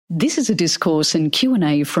This is a discourse and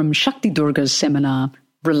Q&A from Shakti Durga's seminar,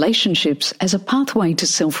 Relationships as a Pathway to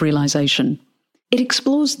Self-Realization. It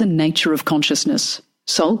explores the nature of consciousness,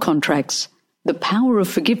 soul contracts, the power of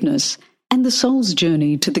forgiveness, and the soul's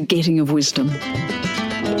journey to the getting of wisdom.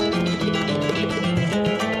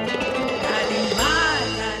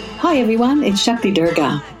 Hi everyone, it's Shakti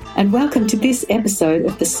Durga, and welcome to this episode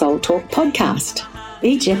of the Soul Talk podcast.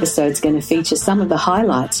 Each episode is going to feature some of the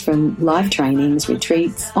highlights from live trainings,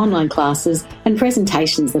 retreats, online classes, and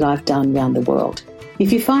presentations that I've done around the world.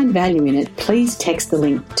 If you find value in it, please text the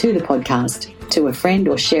link to the podcast to a friend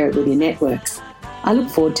or share it with your networks. I look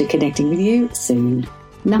forward to connecting with you soon.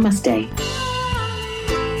 Namaste.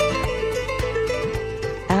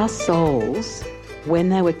 Our souls, when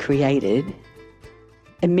they were created,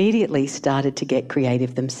 immediately started to get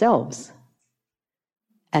creative themselves.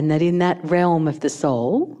 And that in that realm of the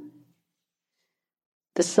soul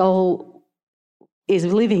is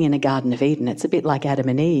living in a Garden of Eden. It's a bit like Adam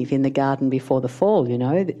and Eve in the garden before the fall,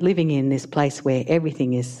 living in this place where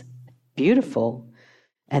everything is beautiful.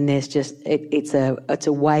 And there's just, it's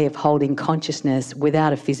a way of holding consciousness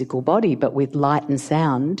without a physical body, but with light and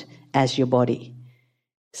sound as your body.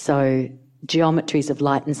 So geometries of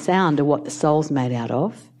light and sound are what the soul's made out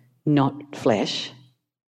of, not flesh.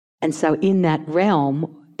 And so in that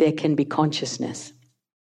realm, there can be consciousness.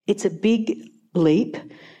 It's a big leap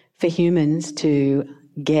for humans to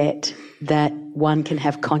get that one can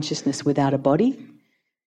have consciousness without a body,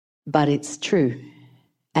 but it's true.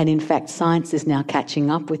 And in fact, science is now catching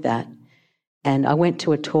up with that. And I went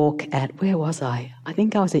to a talk where was I? I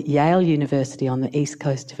think I was at Yale University on the east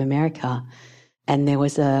coast of America, and there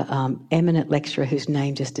was a eminent lecturer whose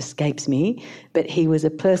name just escapes me, but he was a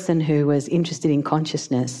person who was interested in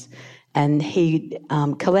consciousness. And he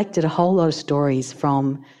collected a whole lot of stories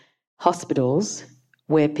from hospitals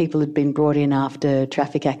where people had been brought in after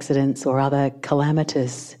traffic accidents or other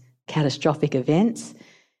calamitous, catastrophic events.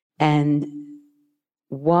 And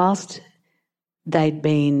whilst they'd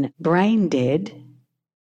been brain dead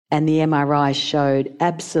and the MRI showed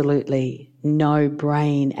absolutely no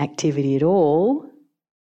brain activity at all,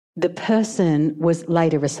 the person was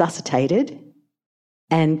later resuscitated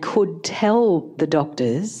and could tell the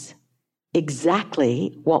doctors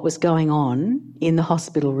exactly what was going on in the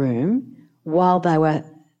hospital room while they were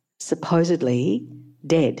supposedly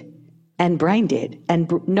dead and brain dead and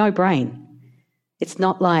no brain. It's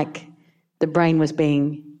not like the brain was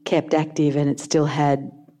being kept active and it still had,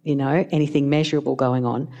 anything measurable going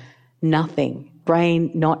on. Nothing.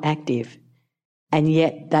 Brain not active. And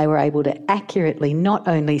yet they were able to accurately not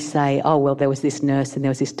only say, oh, well, there was this nurse and there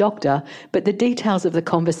was this doctor, but the details of the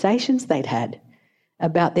conversations they'd had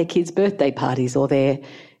about their kids' birthday parties or their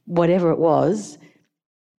whatever it was,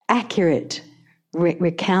 accurate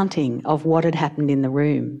recounting of what had happened in the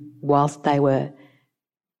room whilst they were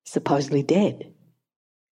supposedly dead.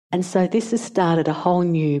 And so this has started a whole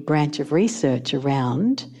new branch of research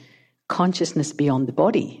around consciousness beyond the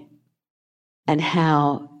body and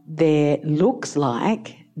how there looks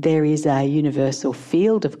like there is a universal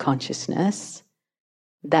field of consciousness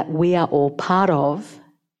that we are all part of,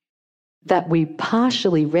 that we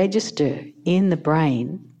partially register in the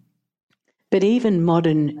brain, but even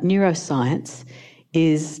modern neuroscience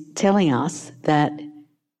is telling us that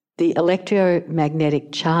the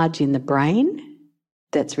electromagnetic charge in the brain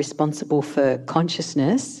that's responsible for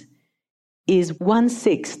consciousness is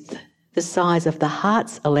 1/6 the size of the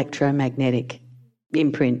heart's electromagnetic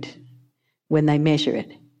imprint when they measure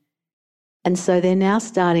it. And so they're now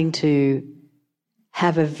starting to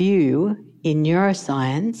have a view in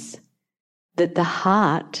neuroscience that the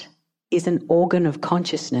heart is an organ of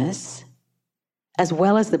consciousness as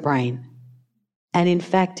well as the brain. And in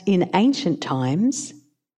fact, in ancient times,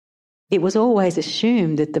 it was always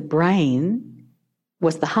assumed that the brain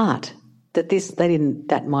was the heart,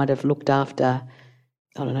 that might have looked after,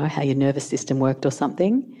 I don't know, how your nervous system worked or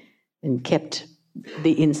something and kept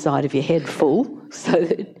the inside of your head full so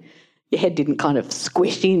that your head didn't kind of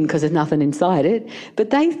squish in because there's nothing inside it. But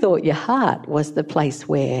they thought your heart was the place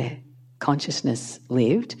where consciousness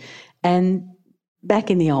lived. And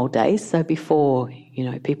back in the old days, so before,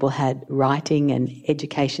 people had writing and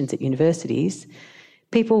educations at universities,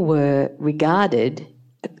 people were regarded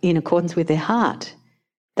in accordance with their heart.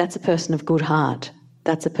 That's a person of good heart.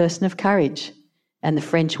 That's a person of courage. And the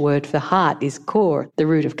French word for heart is cœur, the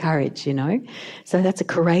root of courage, So that's a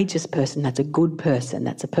courageous person, that's a good person,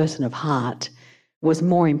 that's a person of heart, was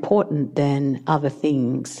more important than other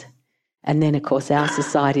things. And then, of course, our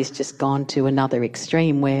society's just gone to another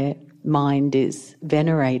extreme where mind is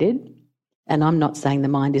venerated. And I'm not saying the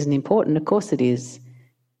mind isn't important. Of course it is.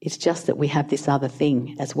 It's just that we have this other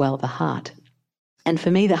thing as well, the heart. And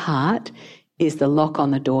for me, the heart is the lock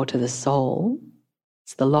on the door to the soul.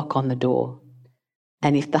 It's the lock on the door.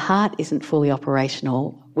 And if the heart isn't fully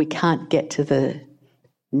operational, we can't get to the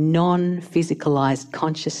non-physicalized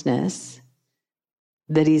consciousness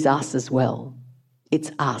that is us as well.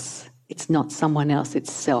 It's us. It's not someone else,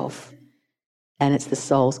 it's self. And it's the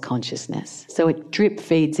soul's consciousness. So it drip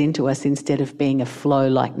feeds into us instead of being a flow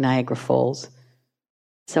like Niagara Falls.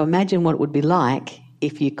 So imagine what it would be like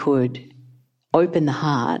if you could open the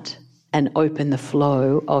heart and open the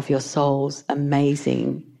flow of your soul's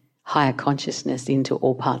amazing higher consciousness into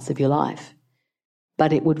all parts of your life.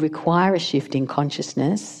 But it would require a shift in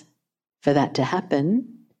consciousness for that to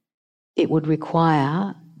happen. It would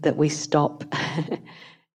require that we stop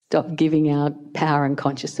giving our power and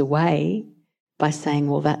conscious away by saying,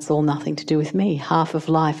 well, that's all nothing to do with me. Half of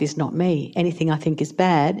life is not me. Anything I think is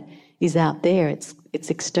bad is out there. It's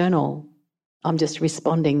external. I'm just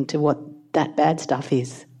responding to what that bad stuff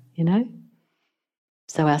is, you know?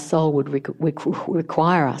 So our soul would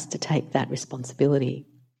require us to take that responsibility.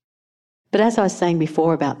 But as I was saying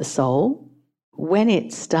before about the soul, when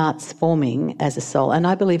it starts forming as a soul, and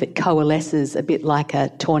I believe it coalesces a bit like a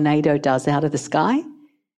tornado does out of the sky.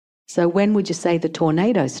 So when would you say the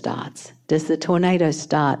tornado starts? Does the tornado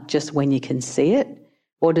start just when you can see it?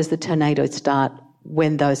 Or does the tornado start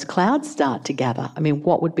when those clouds start to gather? I mean,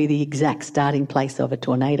 what would be the exact starting place of a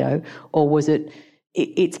tornado? Or was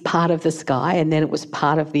it's part of the sky and then it was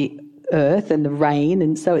part of the earth and the rain,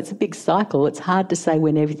 and so it's a big cycle. It's hard to say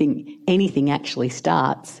when anything actually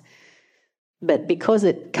starts. But because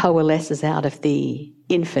it coalesces out of the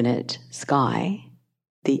infinite sky,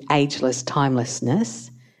 the ageless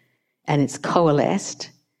timelessness, and it's coalesced,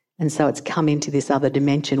 and so it's come into this other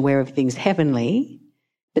dimension where everything's heavenly,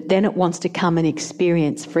 but then it wants to come and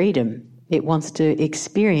experience freedom. It wants to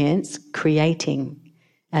experience creating,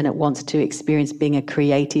 and it wants to experience being a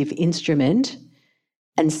creative instrument.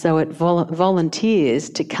 And so it volunteers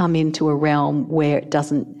to come into a realm where it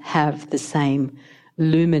doesn't have the same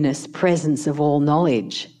luminous presence of all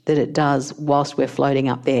knowledge that it does whilst we're floating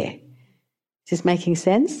up there. Is this making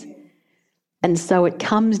sense? And so it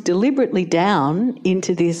comes deliberately down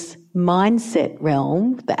into this mindset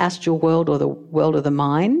realm, the astral world or the world of the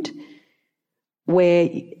mind, where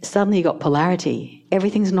suddenly you got polarity.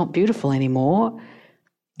 Everything's not beautiful anymore.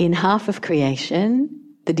 In half of creation,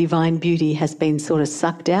 the divine beauty has been sort of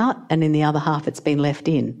sucked out, and in the other half it's been left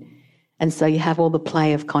in. And so you have all the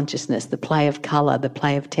play of consciousness, the play of colour, the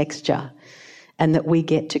play of texture, and that we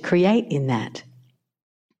get to create in that.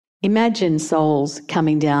 Imagine souls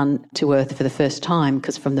coming down to earth for the first time,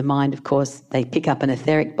 because from the mind, of course, they pick up an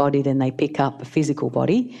etheric body, then they pick up a physical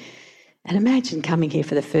body. And imagine coming here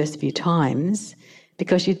for the first few times,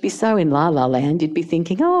 because you'd be so in la la land, you'd be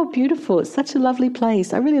thinking, oh, beautiful, it's such a lovely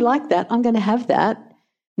place, I really like that, I'm going to have that.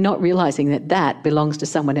 Not realising that that belongs to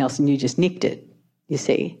someone else and you just nicked it, you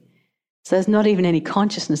see. So there's not even any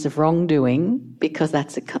consciousness of wrongdoing, because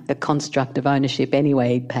that's a construct of ownership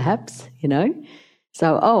anyway, perhaps, you know.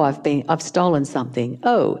 So, I've stolen something.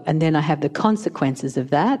 Oh, and then I have the consequences of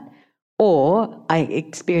that, or I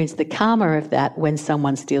experience the karma of that when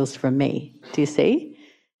someone steals from me. Do you see?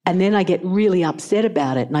 And then I get really upset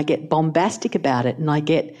about it, and I get bombastic about it, and I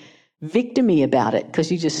get victim-y about it because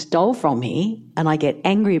you just stole from me, and I get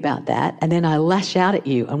angry about that, and then I lash out at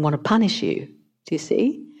you and want to punish you. Do you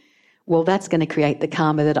see? Well, that's going to create the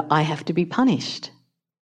karma that I have to be punished,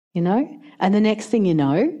 you know? And the next thing you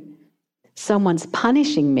know, someone's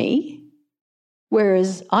punishing me,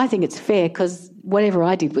 whereas I think it's fair because whatever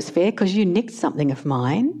I did was fair because you nicked something of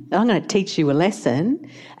mine. I'm going to teach you a lesson,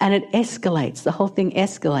 and it escalates. The whole thing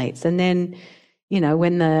escalates. And then, you know,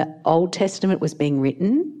 when the Old Testament was being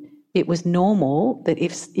written, it was normal that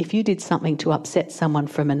if you did something to upset someone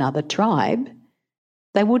from another tribe,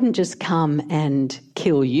 they wouldn't just come and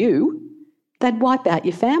kill you, they'd wipe out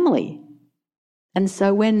your family. And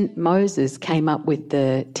so when Moses came up with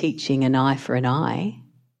the teaching an eye for an eye,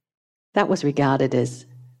 that was regarded as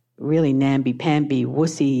really namby-pamby,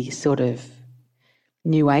 wussy sort of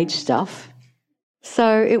new age stuff.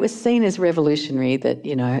 So it was seen as revolutionary that,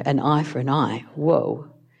 you know, an eye for an eye, whoa,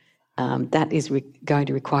 that is going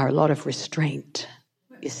to require a lot of restraint,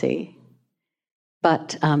 you see.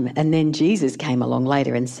 But, and then Jesus came along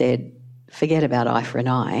later and said, forget about eye for an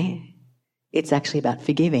eye. It's actually about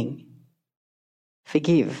forgiving.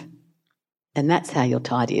 Forgive. And that's how you'll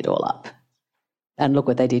tidy it all up. And look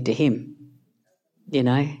what they did to him. You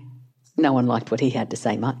know, no one liked what he had to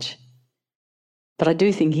say much. But I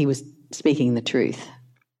do think he was speaking the truth.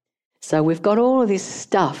 So we've got all of this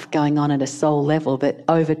stuff going on at a soul level that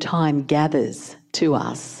over time gathers to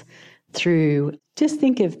us through, just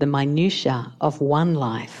think of the minutiae of one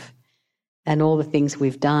life and all the things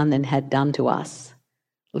we've done and had done to us,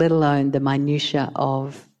 let alone the minutiae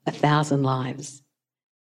of 1,000 lives.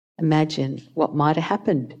 Imagine what might have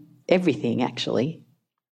happened. Everything, actually,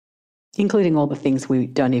 including all the things we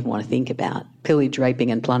don't even want to think about, pillage,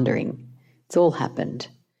 raping and plundering. It's all happened.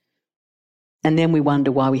 And then we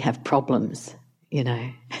wonder why we have problems, you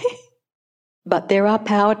know. But there are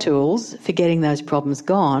power tools for getting those problems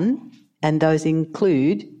gone, and those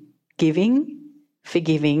include giving,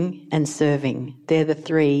 forgiving and serving. They're the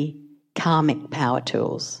 3 karmic power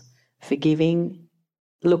tools: forgiving,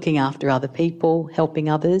 looking after other people, helping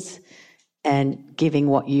others, and giving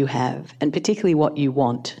what you have, and particularly what you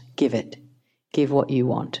want. Give it. Give what you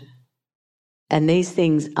want. And these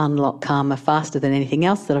things unlock karma faster than anything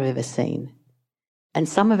else that I've ever seen. And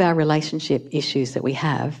some of our relationship issues that we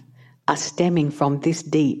have are stemming from this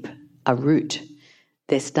deep a root.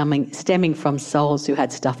 They're stemming from souls who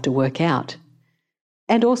had stuff to work out,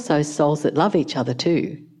 and also souls that love each other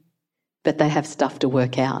too, but they have stuff to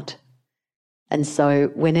work out. And so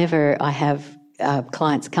whenever I have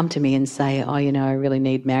clients come to me and say, oh, you know, I really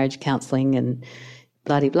need marriage counselling and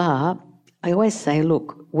blah-de-blah, I always say,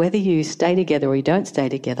 look, whether you stay together or you don't stay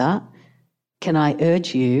together, can I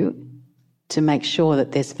urge you to make sure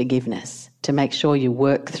that there's forgiveness, to make sure you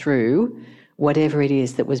work through whatever it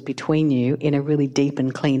is that was between you in a really deep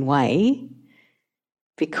and clean way,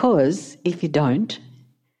 because if you don't,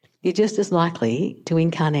 you're just as likely to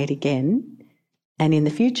incarnate again, and in the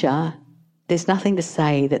future, there's nothing to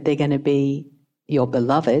say that they're going to be your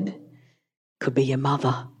beloved. Could be your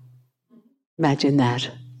mother. Imagine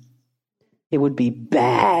that. It would be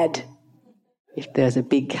bad if there's a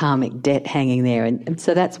big karmic debt hanging there. And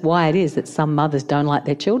so that's why it is that some mothers don't like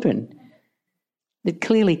their children. It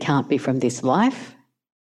clearly can't be from this life,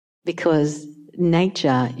 because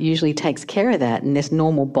nature usually takes care of that, and there's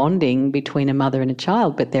normal bonding between a mother and a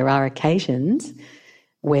child, but there are occasions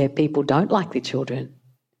where people don't like their children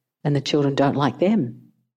and the children don't like them.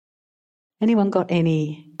 Anyone got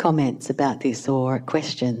any comments about this or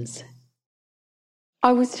questions?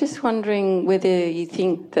 I was just wondering whether you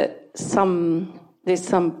think that there's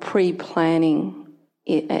some pre-planning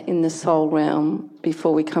in the soul realm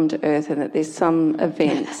before we come to earth, and that there's some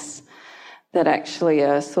events that actually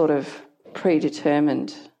are sort of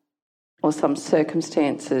predetermined, or some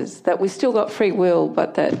circumstances that we still got free will,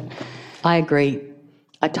 but that... I agree.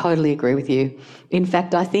 I totally agree with you. In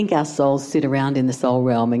fact, I think our souls sit around in the soul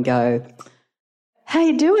realm and go, how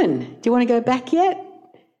you doing? Do you want to go back yet?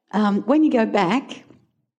 When you go back,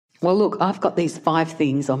 well, look, I've got these 5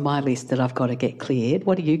 things on my list that I've got to get cleared.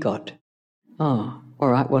 What do you got? Oh, all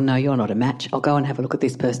right, well, no, you're not a match. I'll go and have a look at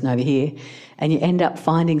this person over here. And you end up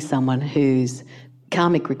finding someone whose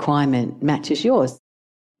karmic requirement matches yours.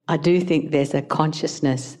 I do think there's a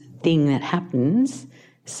consciousness thing that happens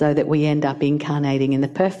so that we end up incarnating in the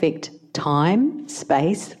perfect time,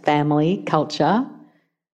 space, family, culture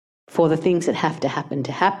for the things that have to happen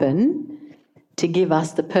to give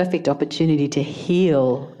us the perfect opportunity to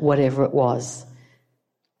heal whatever it was,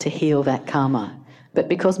 to heal that karma. But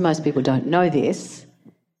because most people don't know this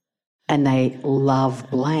and they love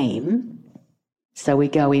blame, so we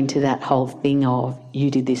go into that whole thing of, you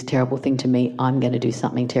did this terrible thing to me, I'm going to do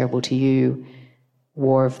something terrible to you,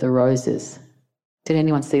 War of the Roses. Did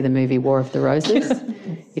anyone see the movie War of the Roses?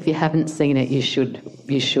 If you haven't seen it, you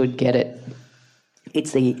should get it.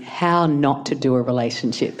 It's the how not to do a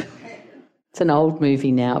relationship. It's an old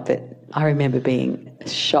movie now, but I remember being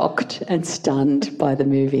shocked and stunned by the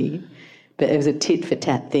movie. But it was a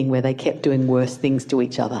tit-for-tat thing where they kept doing worse things to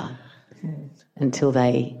each other until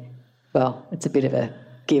they, well, it's a bit of a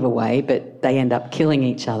giveaway, but they end up killing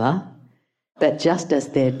each other. But just as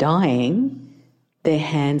they're dying, their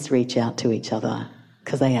hands reach out to each other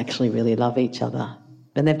because they actually really love each other,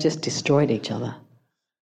 and they've just destroyed each other.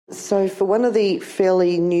 So for one of the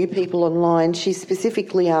fairly new people online, she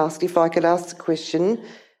specifically asked if I could ask the question,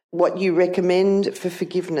 what you recommend for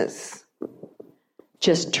forgiveness?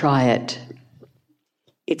 Just try it.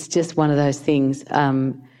 It's just one of those things.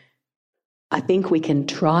 I think we can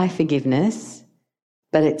try forgiveness,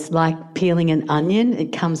 but it's like peeling an onion.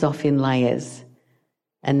 It comes off in layers.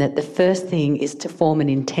 And that the first thing is to form an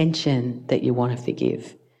intention that you want to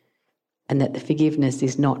forgive, and that the forgiveness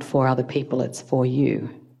is not for other people, it's for you.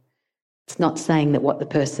 It's not saying that what the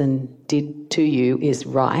person did to you is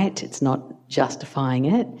right. It's not justifying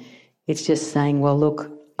it. It's just saying, well, look,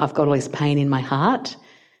 I've got all this pain in my heart,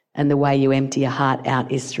 and the way you empty your heart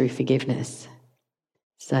out is through forgiveness.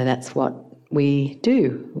 So that's what we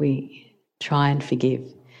do. We try and forgive.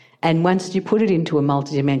 And once you put it into a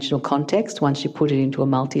multidimensional context, once you put it into a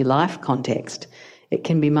multi-life context, it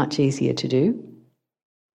can be much easier to do,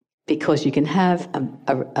 because you can have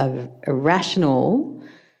a rational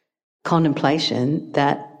contemplation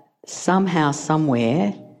that somehow,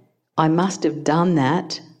 somewhere, I must have done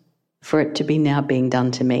that for it to be now being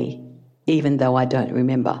done to me, even though I don't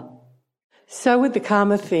remember. So with the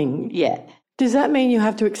karma thing, Yeah. does that mean you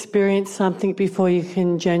have to experience something before you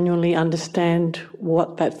can genuinely understand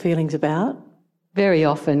what that feeling's about? Very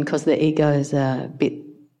often, because the ego is a bit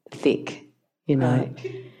thick, you know.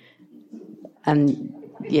 Right. And,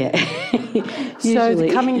 yeah. So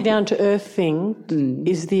the coming down to earth thing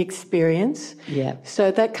is the experience. Yeah.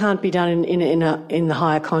 So that can't be done in the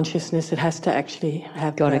higher consciousness. It has to actually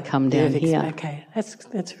have Got to come down here. Okay,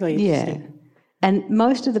 that's really interesting. Yeah. And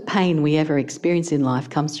most of the pain we ever experience in life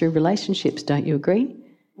comes through relationships, don't you agree?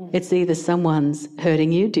 It's either someone's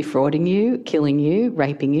hurting you, defrauding you, killing you,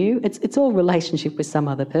 raping you. It's all relationship with some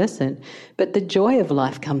other person. But the joy of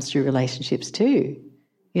life comes through relationships too.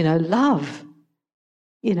 You know, love,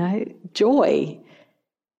 you know, joy,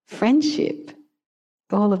 friendship,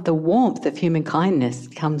 all of the warmth of human kindness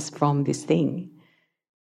comes from this thing.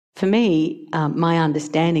 For me, my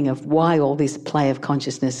understanding of why all this play of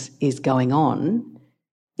consciousness is going on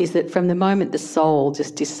is that from the moment the soul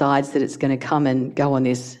just decides that it's going to come and go on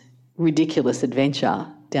this ridiculous adventure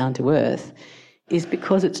down to earth, is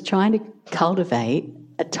because it's trying to cultivate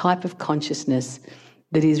a type of consciousness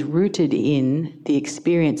that is rooted in the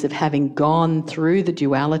experience of having gone through the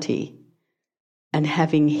duality and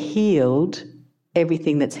having healed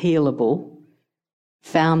everything that's healable,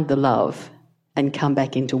 found the love, and come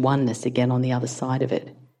back into oneness again on the other side of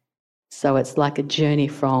it. So it's like a journey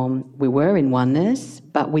from we were in oneness,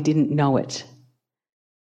 but we didn't know it.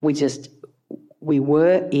 We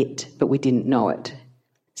were it, but we didn't know it.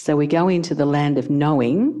 So we go into the land of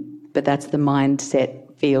knowing, but that's the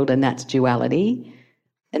mindset field and that's duality.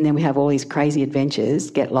 And then we have all these crazy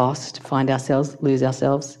adventures, get lost, find ourselves, lose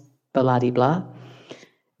ourselves, blah-de-blah.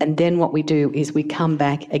 And then what we do is we come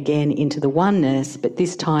back again into the oneness, but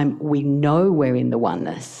this time we know we're in the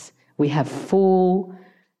oneness. We have full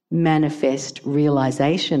manifest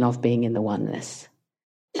realization of being in the oneness.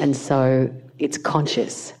 And so it's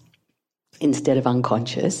conscious instead of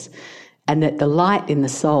unconscious. And that the light in the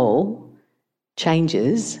soul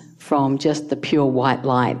changes from just the pure white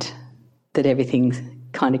light that everything's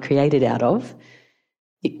kind of created out of.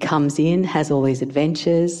 It comes in, has all these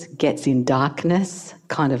adventures, gets in darkness,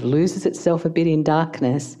 kind of loses itself a bit in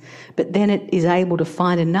darkness, but then it is able to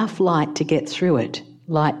find enough light to get through it.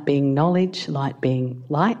 Light being knowledge, light being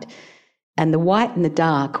light. And the white and the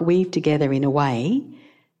dark weave together in a way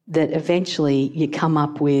that eventually you come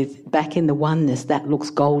up with, back in the oneness, that looks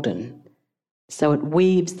golden. So it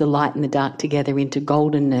weaves the light and the dark together into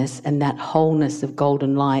goldenness, and that wholeness of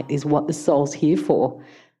golden light is what the soul's here for.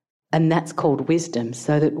 And that's called wisdom.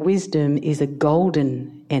 So that wisdom is a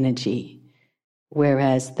golden energy,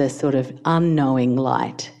 whereas the sort of unknowing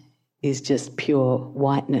light is just pure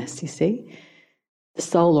whiteness, you see. The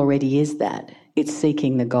soul already is that. It's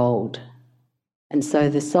seeking the gold. And so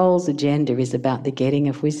the soul's agenda is about the getting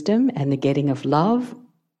of wisdom and the getting of love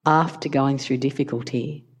after going through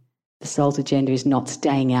difficulty. The soul's agenda is not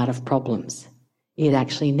staying out of problems. It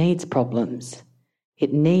actually needs problems.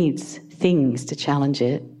 It needs things to challenge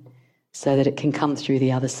it so that it can come through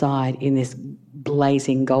the other side in this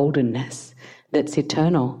blazing goldenness that's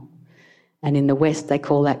eternal. And in the West they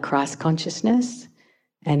call that Christ consciousness,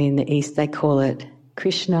 and in the East they call it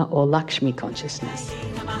Krishna or Lakshmi consciousness.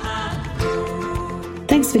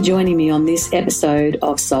 Thanks for joining me on this episode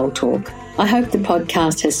of Soul Talk. I hope the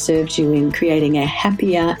podcast has served you in creating a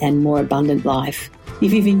happier and more abundant life.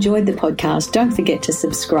 If you've enjoyed the podcast, don't forget to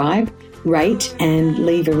subscribe, rate and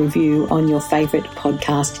leave a review on your favourite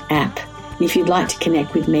podcast app. If you'd like to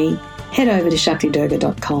connect with me, head over to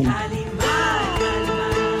shaktidurga.com.